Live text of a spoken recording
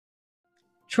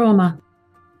Trauma.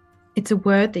 It's a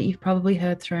word that you've probably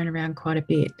heard thrown around quite a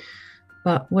bit.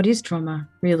 But what is trauma,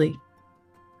 really?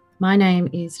 My name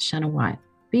is Shanna White,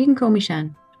 but you can call me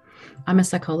Shan. I'm a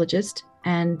psychologist,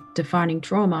 and defining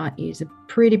trauma is a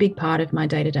pretty big part of my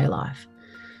day-to-day life.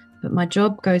 But my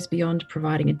job goes beyond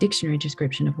providing a dictionary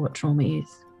description of what trauma is,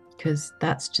 because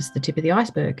that's just the tip of the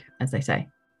iceberg, as they say.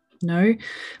 No,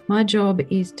 my job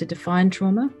is to define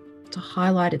trauma, to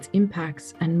highlight its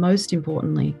impacts, and most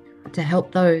importantly, to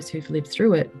help those who've lived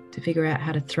through it to figure out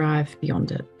how to thrive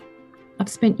beyond it. I've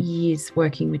spent years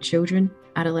working with children,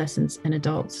 adolescents, and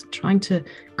adults, trying to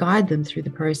guide them through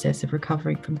the process of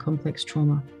recovering from complex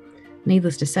trauma.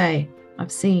 Needless to say,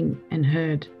 I've seen and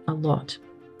heard a lot,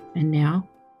 and now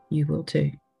you will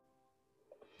too.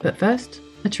 But first,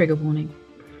 a trigger warning.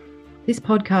 This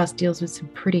podcast deals with some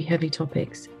pretty heavy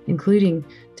topics, including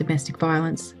domestic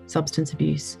violence, substance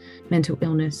abuse, mental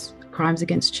illness, crimes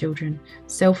against children,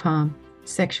 self-harm,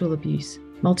 sexual abuse,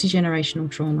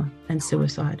 multi-generational trauma, and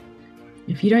suicide.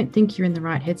 If you don't think you're in the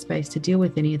right headspace to deal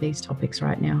with any of these topics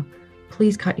right now,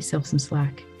 please cut yourself some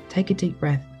slack, take a deep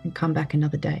breath, and come back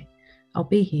another day. I'll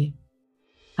be here.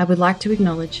 I would like to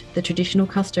acknowledge the traditional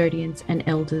custodians and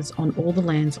elders on all the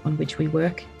lands on which we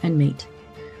work and meet.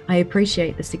 I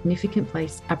appreciate the significant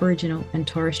place Aboriginal and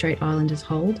Torres Strait Islanders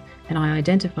hold, and I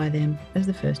identify them as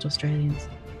the first Australians.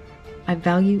 I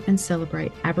value and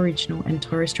celebrate Aboriginal and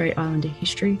Torres Strait Islander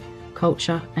history,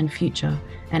 culture, and future,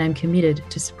 and am committed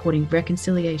to supporting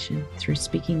reconciliation through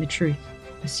speaking the truth,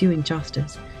 pursuing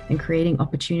justice, and creating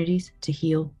opportunities to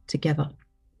heal together.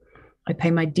 I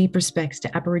pay my deep respects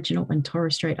to Aboriginal and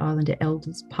Torres Strait Islander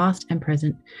elders, past and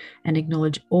present, and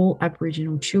acknowledge all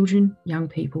Aboriginal children, young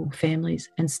people, families,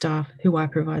 and staff who I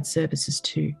provide services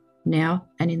to, now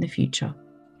and in the future.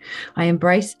 I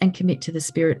embrace and commit to the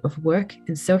spirit of work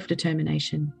and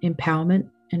self-determination, empowerment,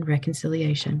 and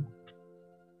reconciliation.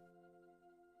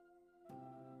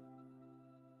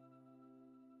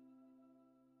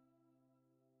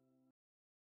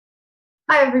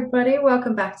 Hi everybody,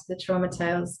 welcome back to the Trauma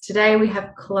Tales. Today we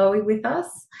have Chloe with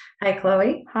us. Hey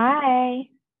Chloe. Hi.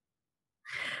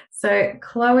 So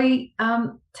Chloe,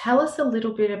 tell us a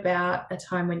little bit about a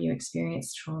time when you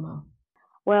experienced trauma.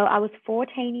 Well, I was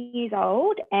 14 years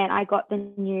old and I got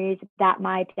the news that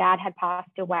my dad had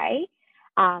passed away.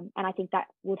 And I think that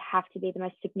would have to be the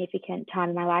most significant time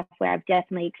in my life where I've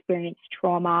definitely experienced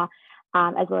trauma,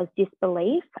 as well as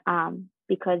disbelief,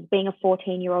 because being a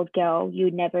 14-year-old girl, you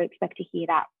would never expect to hear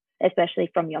that,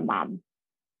 especially from your mum.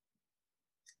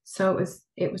 So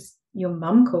it was your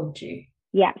mum called you?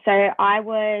 Yeah, so I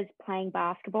was playing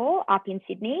basketball up in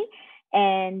Sydney,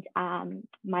 and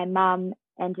my mum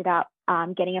ended up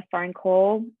getting a phone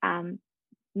call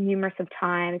numerous of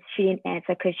times. She didn't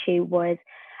answer because she was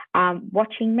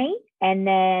watching me, and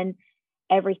then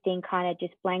everything kind of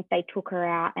just blanked. They took her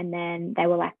out, and then they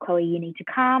were like, "Chloe, you need to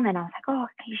come." And I was like, "Oh,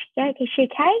 is she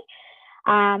okay?"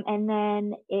 And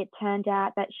then it turned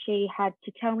out that she had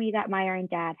to tell me that my own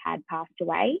dad had passed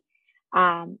away.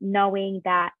 Knowing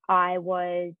that I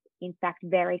was, in fact,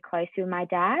 very close with my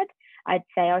dad. I'd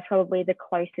say I was probably the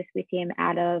closest with him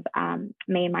out of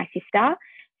me and my sister.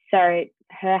 So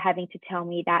her having to tell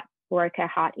me that broke her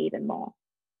heart even more.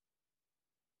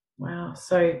 Wow.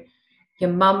 So your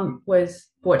mum was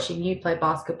watching you play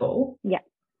basketball. Yeah.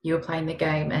 You were playing the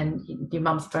game and your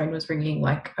mum's phone was ringing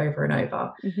like over and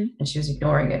over, Mm-hmm. and she was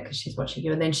ignoring it because she's watching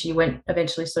you. And then she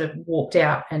eventually sort of walked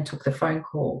out and took the phone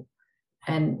call.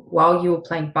 And while you were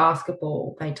playing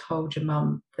basketball, they told your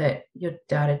mum that your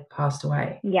dad had passed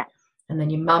away. Yeah. And then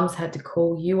your mum's had to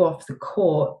call you off the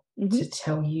court Mm-hmm. to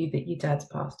tell you that your dad's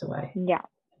passed away. Yeah.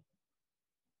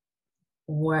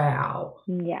 Wow.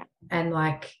 Yeah. And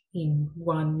like in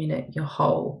 1 minute, your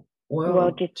whole World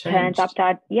world just changed.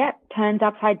 turns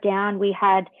upside down. We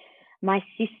had my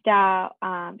sister,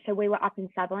 so we were up in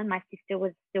Sutherland. My sister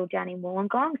was still down in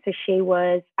Wollongong, so she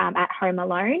was at home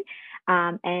alone.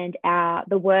 And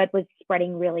the word was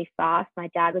spreading really fast. My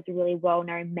dad was a really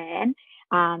well-known man,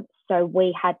 so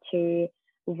we had to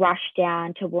rush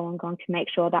down to Wollongong to make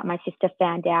sure that my sister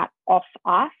found out off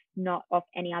us, not off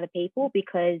any other people,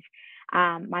 because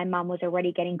my mum was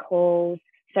already getting calls.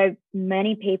 So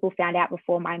many people found out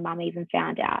before my mum even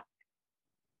found out.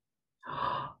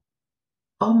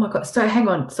 Oh my God. So hang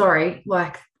on. Sorry.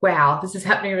 Like, wow, this is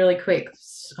happening really quick.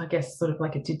 I guess sort of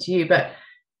like it did to you. But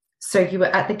so you were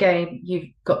at the game,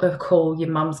 you got the call, your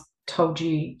mum's told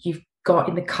you, you've got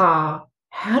in the car.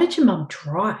 How did your mum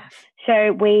drive?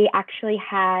 So we actually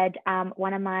had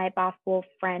one of my basketball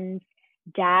friends'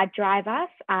 dad drive us.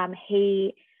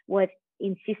 He was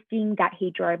insisting that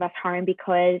he drove us home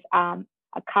because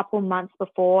a couple months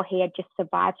before he had just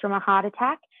survived from a heart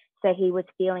attack. So he was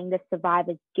feeling the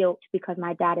survivor's guilt because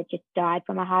my dad had just died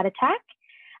from a heart attack.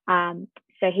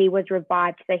 So he was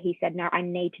revived. So he said, no, I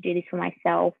need to do this for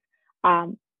myself.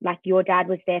 Like your dad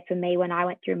was there for me when I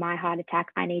went through my heart attack.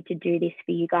 I need to do this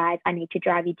for you guys. I need to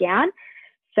drive you down.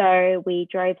 So we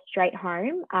drove straight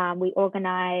home. We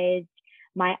organized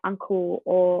my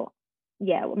uncle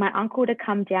to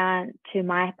come down to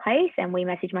my place, and we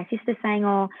messaged my sister saying,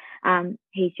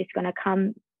 he's just going to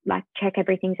come, like, check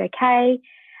everything's okay,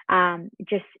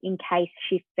 just in case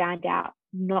she found out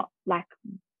not, like,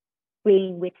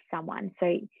 being with someone.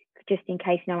 So just in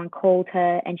case no one called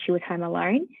her and she was home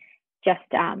alone, just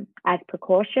as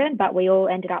precaution. But we all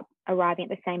ended up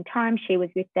arriving at the same time. She was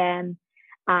with them,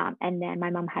 and then my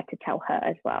mum had to tell her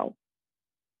as well.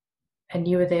 And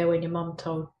you were there when your mum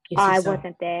told your sister? I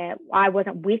wasn't there. I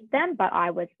wasn't with them, but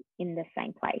I was in the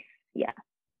same place. Yeah.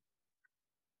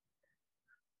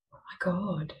 Oh my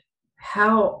God.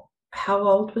 How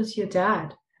old was your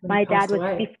dad when My he passed dad was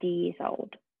away? 50 years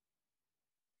old.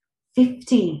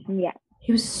 50? Yeah.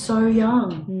 He was so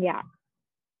young. Yeah.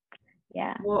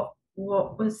 Yeah. What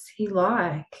was he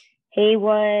like? He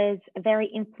was a very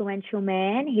influential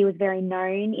man. He was very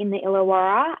known in the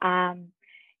Illawarra.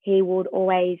 He would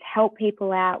always help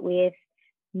people out with,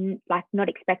 like, not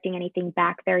expecting anything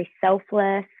back, very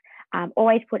selfless,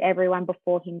 always put everyone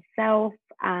before himself.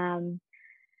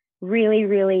 Really,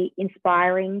 really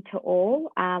inspiring to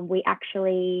all. We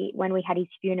actually, when we had his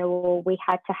funeral, we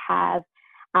had to have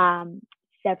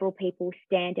several people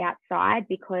stand outside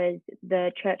because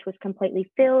the church was completely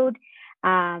filled.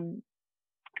 And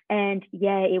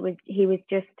yeah, he was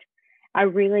just a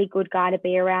really good guy to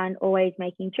be around, always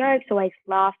making jokes, always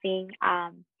laughing.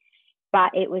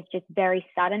 But it was just very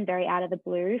sudden, very out of the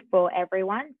blue for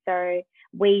everyone. So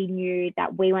we knew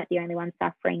that we weren't the only ones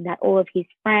suffering, that all of his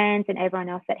friends and everyone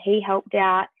else that he helped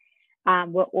out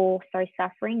were also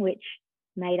suffering, which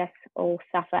made us all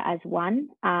suffer as one.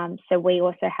 So we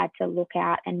also had to look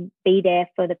out and be there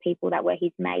for the people that were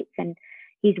his mates and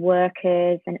his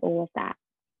workers and all of that.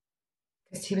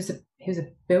 Because he was a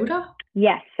builder?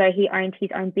 Yes, so he owned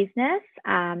his own business.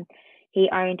 He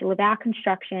owned Laval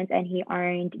Constructions and he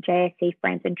owned JSC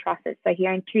Frames and Trusses. So he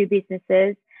owned two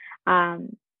businesses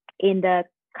in the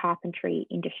carpentry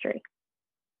industry.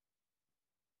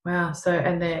 Wow. So,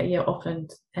 and they're often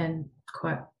and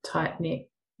quite tight knit.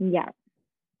 Yeah.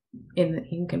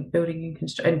 In building and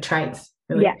construction and trades,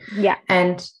 really. Yeah.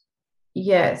 And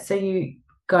yeah, so you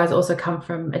guys also come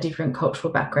from a different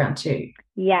cultural background too.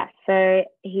 Yeah. So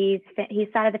his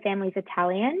side of the family is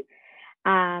Italian.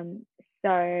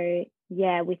 So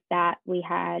yeah, with that we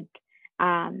had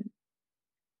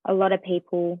a lot of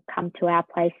people come to our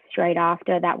place straight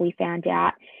after that. We found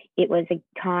out it was a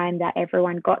time that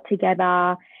everyone got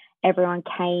together, everyone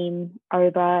came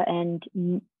over and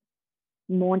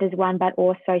mourned as one, but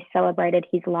also celebrated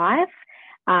his life,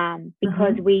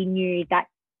 because we knew that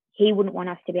he wouldn't want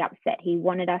us to be upset. He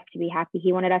wanted us to be happy.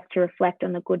 He wanted us to reflect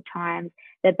on the good times,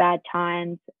 the bad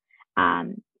times,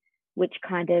 which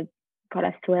kind of got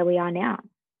us to where we are now.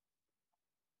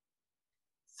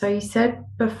 So you said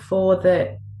before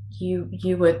that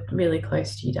you were really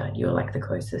close to your dad. You were like the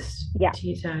closest to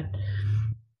your dad.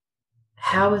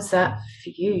 How was that for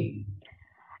you?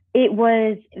 It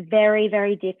was very,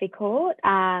 very difficult.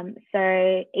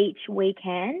 So each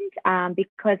weekend,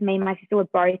 because me and my sister were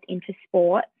both into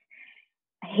sports,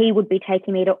 he would be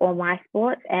taking me to all my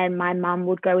sports and my mum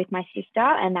would go with my sister.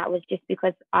 And that was just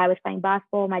because I was playing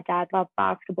basketball. My dad loved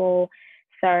basketball.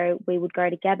 So we would go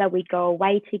together. We'd go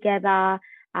away together.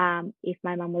 If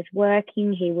my mum was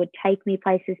working, he would take me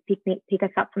places, pick us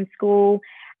up from school.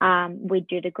 We'd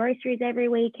do the groceries every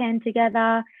weekend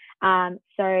together.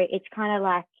 So it's kind of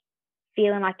like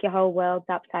feeling like your whole world's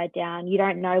upside down. You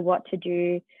don't know what to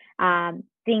do.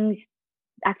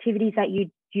 Activities that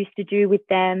you used to do with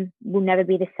them will never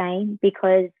be the same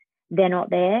because they're not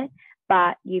there.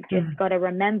 But you've just got to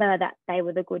remember that they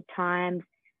were the good times.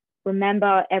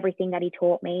 Remember everything that he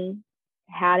taught me,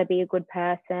 how to be a good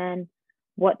person,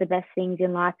 what the best things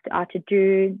in life are to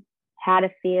do, how to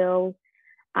feel,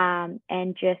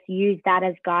 and just use that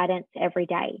as guidance every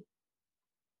day.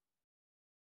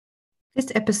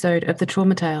 This episode of the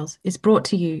Trauma Tales is brought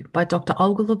to you by Dr.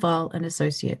 Olga Laval and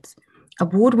Associates,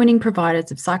 award-winning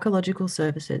providers of psychological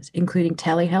services, including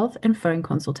telehealth and phone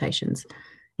consultations,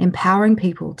 empowering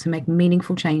people to make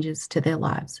meaningful changes to their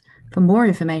lives. For more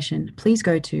information, please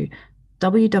go to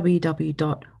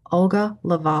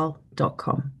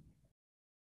www.olgalaval.com.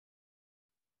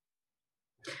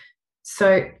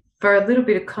 So for a little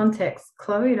bit of context,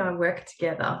 Chloe and I work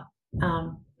together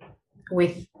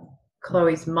with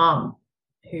Chloe's mum,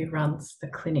 who runs the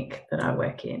clinic that I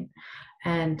work in.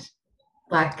 And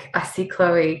like I see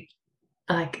Chloe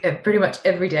like pretty much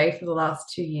every day for the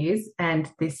last 2 years,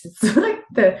 and this is like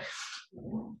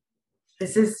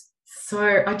this is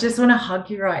so I just want to hug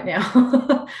you right now.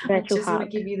 I Virtual just want to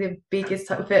hug. give you the biggest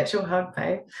virtual hug,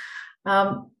 babe.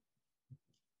 Um,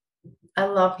 I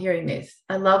love hearing this.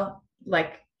 I love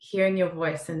like hearing your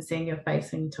voice and seeing your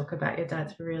face when you talk about your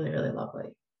dad's really, really lovely.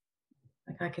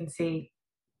 Like I can see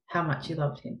how much you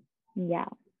loved him. Yeah.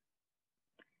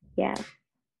 Yeah.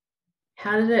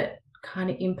 How did it kind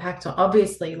of impact on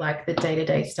obviously like the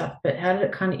day-to-day stuff, but how did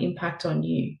it kind of impact on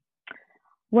you?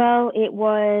 Well, it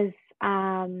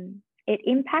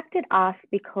impacted us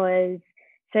because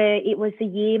so it was the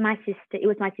year it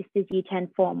was my sister's year 10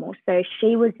 formal. So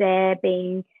she was there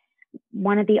being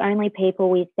one of the only people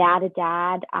without a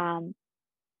dad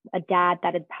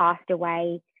that had passed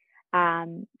away.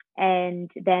 And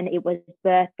then it was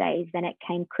birthdays, then it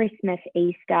came Christmas,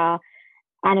 Easter,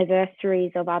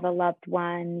 anniversaries of other loved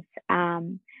ones.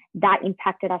 That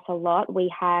impacted us a lot.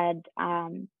 We had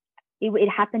it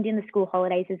happened in the school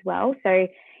holidays as well. So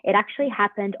it actually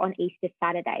happened on Easter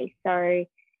Saturday. So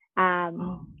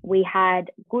we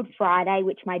had Good Friday,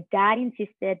 which my dad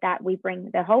insisted that we bring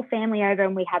the whole family over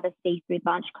and we have a seafood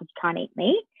lunch because you can't eat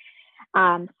meat.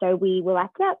 So we were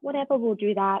like, yeah, whatever, we'll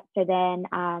do that. So then,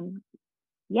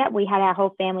 yeah, we had our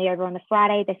whole family over on the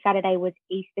Friday. The Saturday was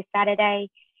Easter Saturday,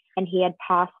 and he had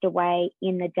passed away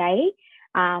in the day.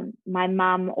 My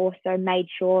mum also made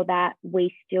sure that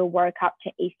we still woke up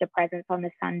to Easter presents on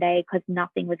the Sunday because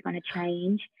nothing was going to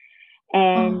change.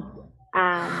 And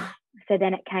so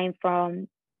then it came from,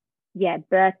 yeah,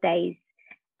 birthdays,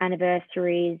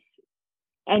 anniversaries,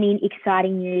 any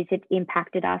exciting news. It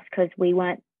impacted us because we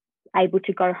weren't able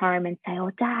to go home and say,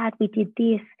 oh, Dad, we did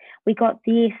this, we got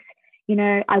this, you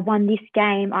know, I won this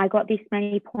game, I got this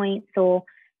many points, or,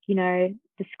 you know,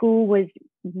 the school was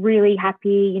really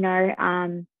happy, you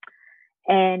know,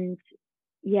 and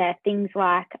yeah, things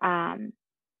like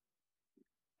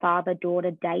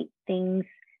father-daughter date things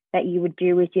that you would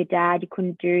do with your dad, you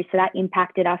couldn't do. So that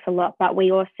impacted us a lot. But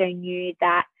we also knew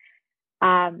that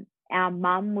our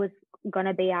mum was going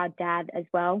to be our dad as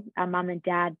well, our mum and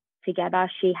dad together.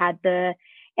 She had the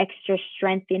extra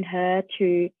strength in her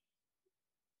to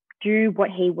do what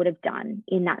he would have done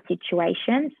in that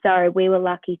situation. So we were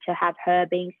lucky to have her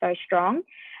being so strong.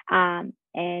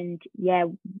 And yeah,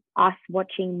 us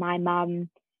watching my mum,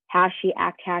 how she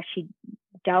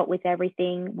dealt with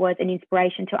everything was an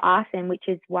inspiration to us, and which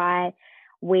is why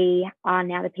we are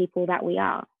now the people that we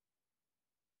are.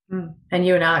 And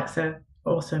you and Alex are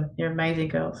awesome. You're amazing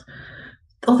girls.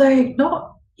 Although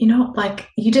not, you're not like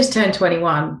you just turned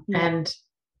 21 and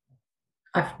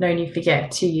I've known you for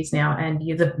 2 years now, and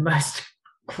you're the most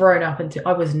grown up. And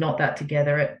I was not that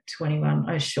together at 21.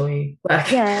 I assure you.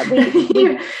 Like, yeah,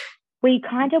 we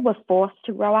kind of were forced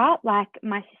to grow up. Like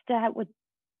my sister was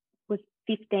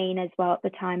 15 as well at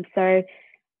the time. So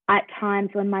at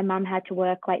times when my mum had to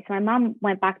work late, so my mum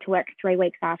went back to work 3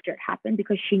 weeks after it happened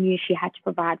because she knew she had to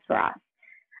provide for us.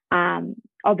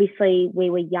 Obviously, we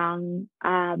were young.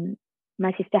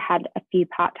 My sister had a few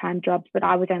part-time jobs, but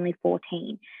I was only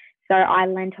 14. So I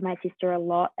lent to my sister a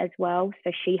lot as well.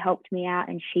 So she helped me out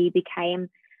and she became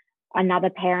another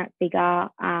parent figure.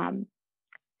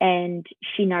 And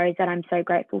she knows that I'm so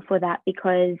grateful for that,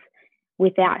 because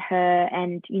without her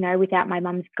and, you know, without my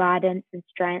mum's guidance and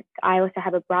strength, I also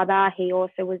have a brother. He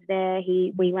also was there.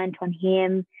 We lent on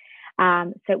him.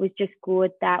 So it was just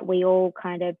good that we all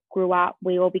kind of grew up.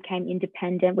 We all became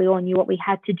independent. We all knew what we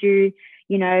had to do.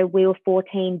 You know, we were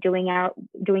 14 doing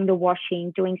the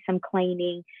washing, doing some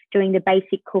cleaning, doing the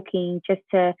basic cooking, just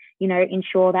to, you know,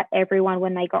 ensure that everyone,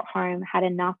 when they got home, had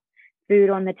enough food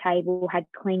on the table, had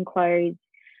clean clothes,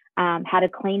 had a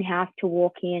clean house to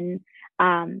walk in.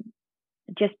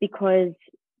 Just because,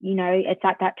 you know, it's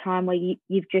at that time where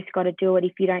you've just got to do it.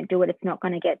 If you don't do it, it's not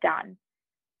going to get done.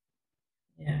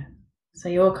 Yeah. So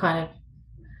you all kind of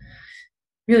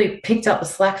really picked up the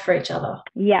slack for each other.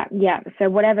 Yeah. So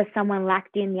whatever someone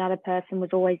lacked in, the other person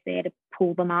was always there to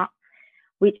pull them up,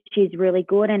 which is really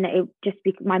good. And it just,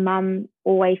 my mum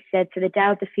always said, so the day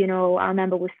of the funeral, I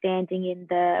remember was standing in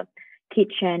the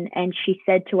kitchen and she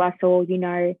said to us all, you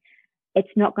know,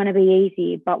 it's not going to be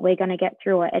easy, but we're going to get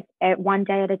through it. It's one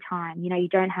day at a time. You know, you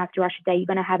don't have to rush a day. You're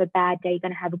going to have a bad day. You're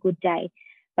going to have a good day,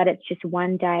 but it's just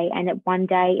one day. And at one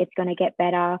day, it's going to get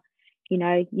better. You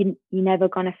know, you're never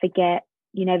going to forget.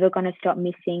 You're never going to stop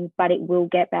missing, but it will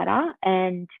get better.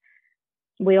 And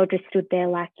we all just stood there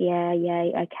like, yeah,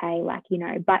 okay. Like, you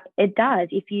know, but it does.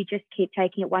 If you just keep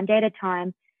taking it one day at a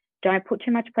time, don't put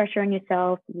too much pressure on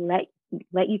yourself. Let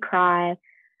you cry.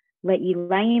 let you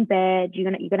lay in bed.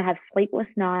 You're gonna have sleepless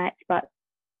nights, but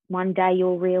one day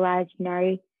you'll realize,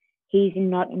 he's in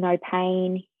no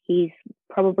pain. He's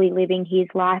probably living his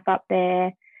life up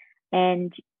there,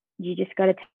 and you just got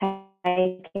to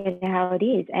take it how it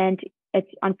is. And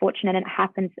it's unfortunate, and it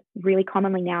happens really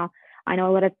commonly now. I know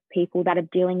a lot of people that are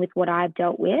dealing with what I've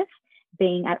dealt with,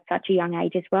 being at such a young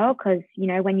age as well, because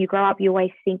when you grow up, you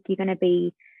always think you're going to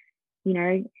be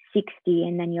 60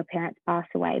 and then your parents pass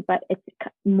away, but it's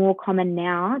more common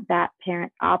now that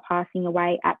parents are passing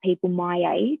away at people my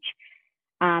age.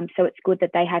 So it's good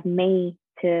that they have me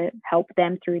to help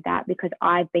them through that, because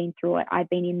I've been through it. I've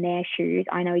been in their shoes.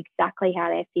 I know exactly how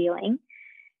they're feeling.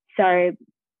 So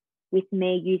with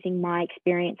me, using my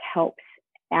experience helps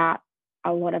out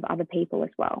a lot of other people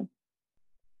as well.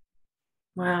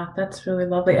 Wow, that's really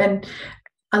lovely. And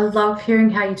I love hearing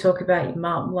how you talk about your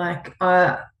mum. Like,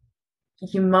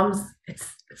 your mum's,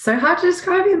 it's so hard to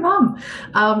describe your mum.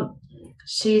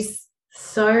 She's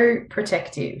so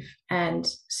protective, and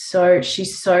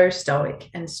she's so stoic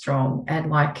and strong, and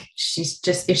like she's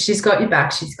just, if she's got your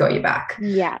back, she's got your back.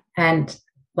 Yeah. And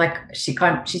like she's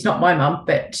not my mum,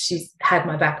 but she's had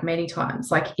my back many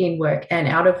times, like in work and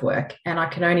out of work. And I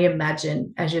can only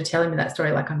imagine, as you're telling me that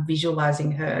story, like I'm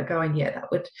visualizing her going,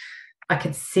 I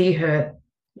could see her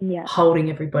holding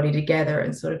everybody together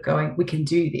and sort of going, we can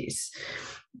do this,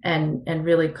 and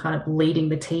really kind of leading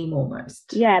the team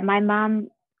almost. Yeah, my mum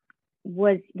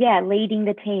was leading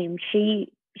the team.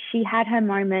 She had her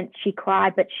moments, she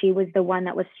cried, but she was the one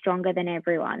that was stronger than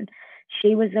everyone.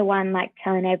 She was the one like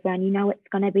telling everyone, it's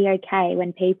going to be okay,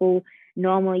 when people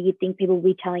normally, you'd think people would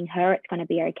be telling her it's going to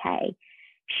be okay.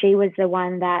 She was the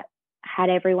one that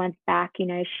had everyone's back.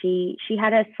 She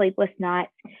had her sleepless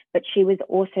nights, but she was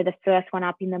also the first one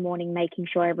up in the morning making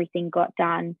sure everything got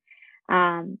done.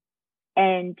 And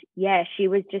yeah, she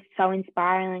was just so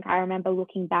inspiring. Like, I remember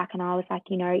looking back and I was like,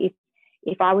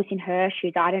 if I was in her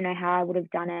shoes, I don't know how I would have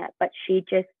done it, but she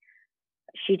just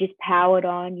powered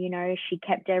on. She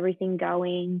kept everything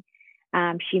going.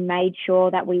 She made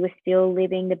sure that we were still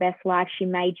living the best life. She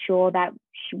made sure that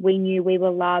we knew we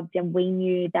were loved, and we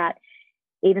knew that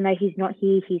even though he's not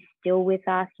here, he's still with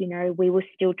us. We will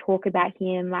still talk about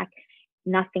him like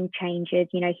nothing changes.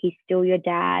 He's still your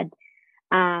dad,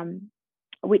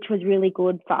 which was really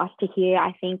good for us to hear.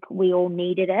 I think we all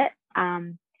needed it.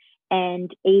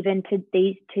 And even to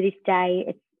this day,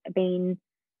 it's been,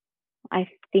 I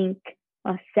think,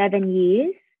 7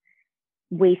 years.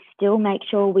 We still make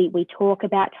sure we talk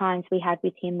about times we had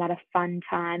with him that are fun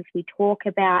times. We talk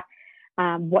about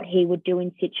what he would do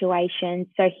in situations.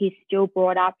 So he's still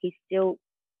brought up. He's still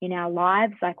in our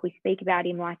lives. Like, we speak about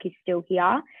him like he's still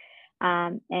here.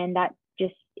 And that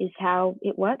just is how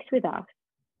it works with us.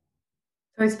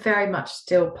 So it's very much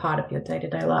still part of your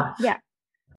day-to-day life. Yeah.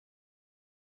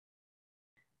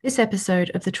 This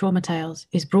episode of the Trauma Tales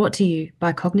is brought to you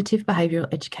by Cognitive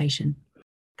Behavioural Education,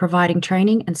 providing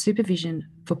training and supervision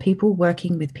for people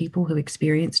working with people who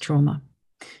experience trauma.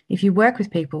 If you work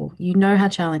with people, you know how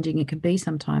challenging it can be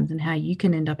sometimes, and how you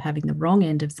can end up having the wrong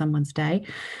end of someone's day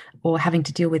or having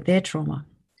to deal with their trauma.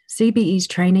 CBE's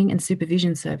training and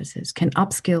supervision services can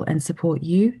upskill and support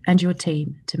you and your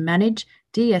team to manage,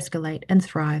 de-escalate and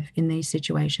thrive in these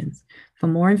situations. For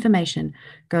more information,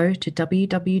 go to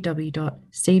www.cbe.net.au.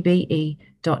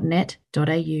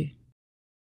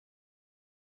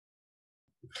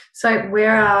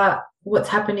 So what's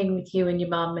happening with you and your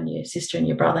mum and your sister and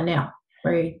your brother now?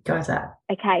 Where are you guys at?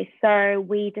 Okay, so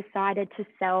we decided to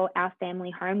sell our family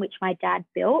home, which my dad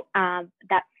built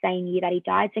that same year that he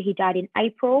died. So he died in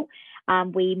April.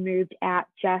 We moved out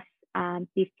just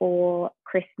before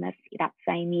Christmas that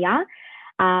same year.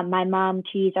 My mum,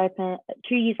 2 years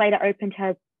later, opened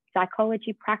her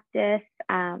psychology practice,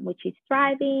 which is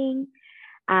thriving.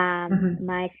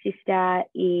 My sister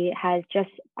has just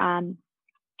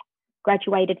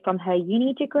graduated from her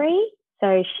uni degree.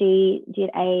 So she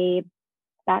did a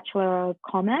Bachelor of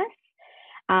Commerce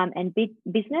and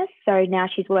business. So now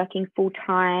she's working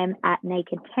full-time at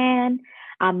Naked Tan.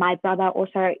 My brother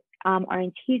also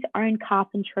owns his own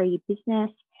carpentry business.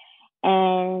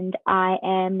 And I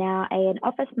am now an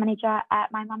office manager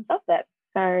at my mum's office.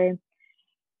 So,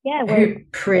 yeah. Who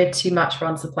pretty much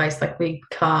runs the place. Like, we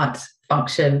can't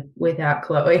function without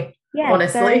Chloe,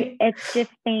 honestly. So it's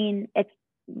just been, it's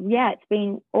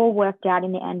been all worked out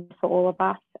in the end for all of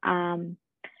us. And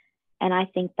I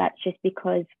think that's just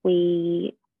because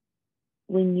we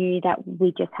knew that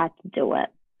we just had to do it.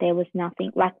 There was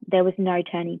nothing, like, there was no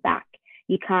turning back.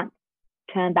 You can't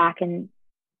turn back and,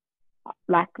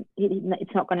 like,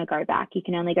 it's not going to go back. You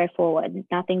can only go forward.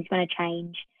 Nothing's going to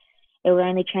change. It will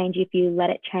only change if you let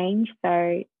it change.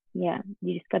 So yeah,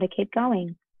 you just got to keep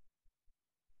going.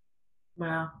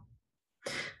 Wow.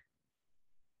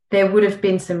 There would have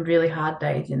been some really hard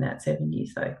days in that 7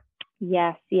 years, though.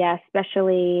 Yes, yeah,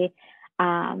 especially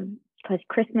because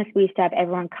Christmas we used to have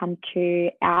everyone come to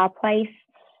our place,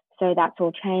 so that's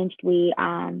all changed.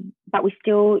 But we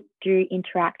still do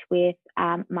interact with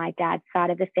my dad's side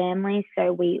of the family,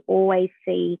 so we always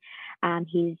see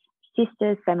his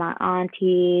sisters, so my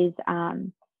aunties,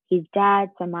 his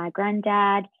dad, so my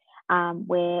granddad.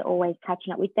 We're always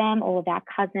catching up with them. All of our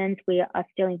cousins, we are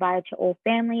still invited to all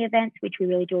family events, which we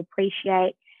really do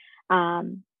appreciate.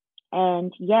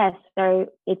 And yes, so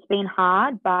it's been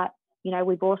hard, but you know,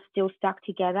 we've all still stuck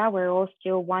together. We're all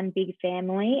still one big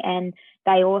family, and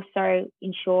they also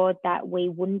ensured that we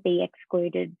wouldn't be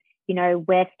excluded. You know,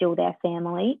 we're still their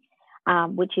family,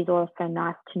 which is also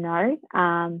nice to know.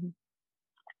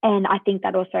 And I think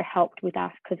that also helped with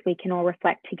us because we can all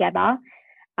reflect together.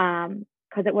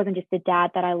 Because it wasn't just the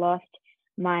dad that I lost.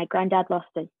 My granddad lost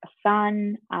a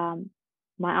son.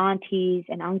 My aunties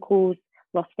and uncles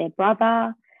lost their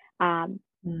brother.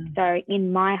 So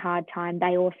in my hard time,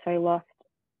 they also lost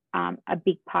a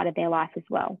big part of their life as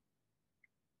well.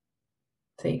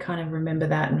 So you kind of remember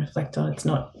that and reflect on it's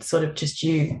not sort of just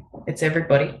you, it's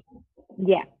everybody.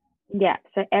 Yeah.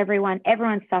 So everyone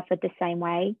suffered the same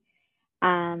way,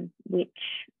 which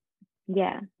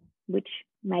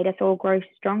made us all grow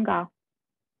stronger.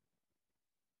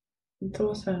 It's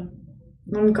awesome.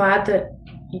 I'm glad that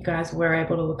you guys were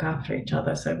able to look after each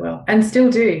other so well and still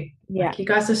do. Yeah. Like, you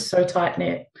guys are so tight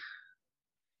knit.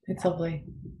 It's lovely.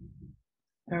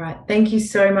 All right. Thank you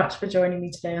so much for joining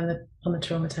me today on the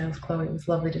Trauma Tales, Chloe. It was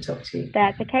lovely to talk to you.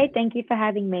 That's okay. Thank you for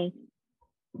having me.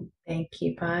 Thank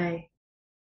you. Bye.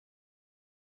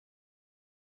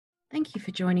 Thank you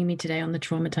for joining me today on the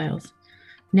Trauma Tales.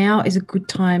 Now is a good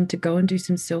time to go and do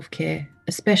some self-care,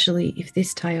 especially if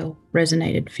this tale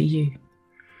resonated for you.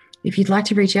 If you'd like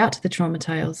to reach out to the Trauma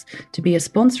Tales to be a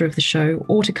sponsor of the show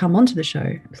or to come onto the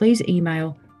show, please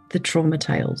email the Trauma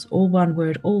Tales, all one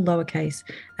word, all lowercase,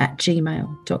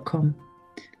 @gmail.com.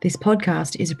 This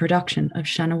podcast is a production of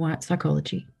Shanna White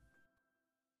Psychology.